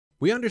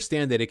We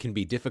understand that it can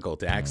be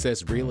difficult to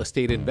access real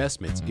estate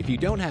investments if you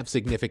don't have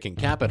significant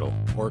capital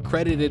or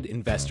accredited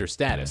investor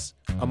status,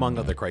 among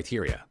other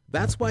criteria.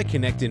 That's why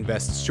Connect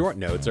Invest's short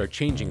notes are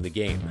changing the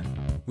game.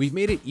 We've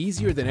made it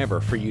easier than ever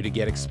for you to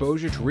get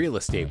exposure to real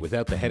estate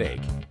without the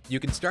headache. You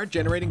can start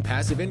generating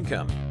passive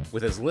income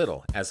with as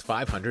little as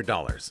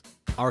 $500.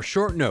 Our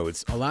short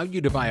notes allow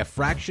you to buy a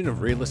fraction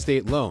of real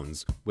estate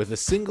loans with a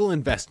single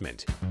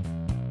investment.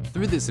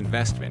 Through this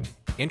investment,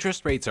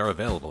 interest rates are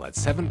available at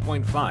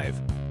 7.5,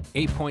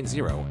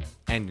 8.0,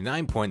 and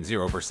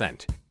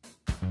 9.0%,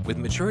 with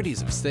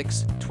maturities of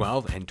 6,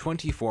 12, and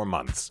 24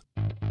 months.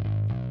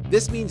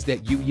 This means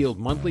that you yield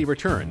monthly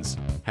returns,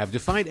 have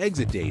defined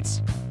exit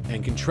dates,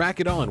 and can track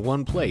it all in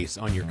one place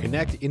on your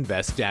Connect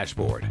Invest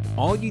dashboard.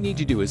 All you need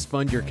to do is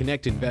fund your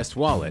Connect Invest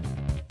wallet,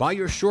 buy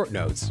your short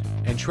notes,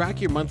 and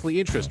track your monthly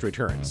interest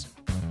returns.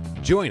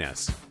 Join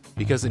us,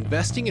 because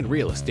investing in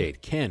real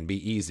estate can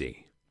be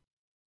easy.